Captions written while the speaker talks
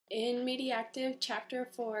In Mediactive, Chapter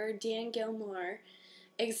 4, Dan Gilmore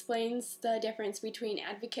explains the difference between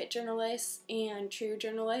advocate journalists and true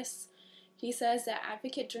journalists. He says that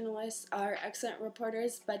advocate journalists are excellent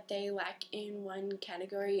reporters, but they lack in one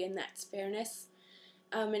category, and that's fairness.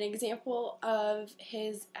 An example of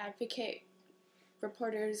his advocate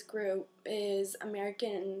reporters group is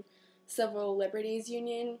American Civil Liberties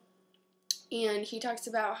Union, and he talks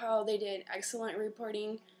about how they did excellent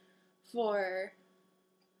reporting for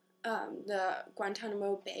the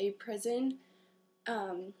Guantanamo Bay prison,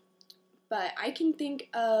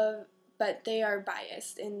 but they are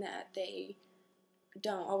biased in that they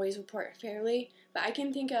don't always report fairly, but I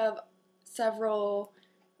can think of several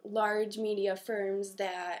large media firms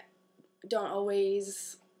that don't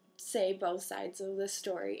always say both sides of the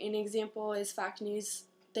story. An example is Fox News.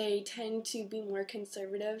 They tend to be more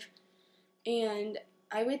conservative, and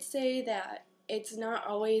I would say that it's not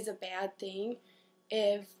always a bad thing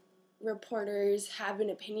if reporters have an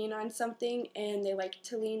opinion on something and they like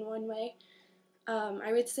to lean one way.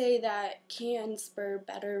 I would say that can spur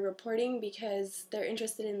better reporting because they're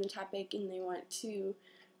interested in the topic and they want to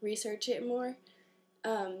research it more.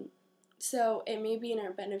 So it may be in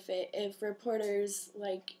our benefit if reporters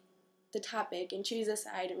like the topic and choose a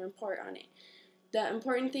side and report on it. The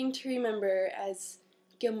important thing to remember, as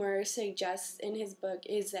Gilmore suggests in his book,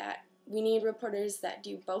 is that we need reporters that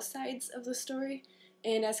do both sides of the story,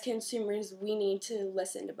 and as consumers, we need to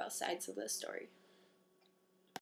listen to both sides of the story.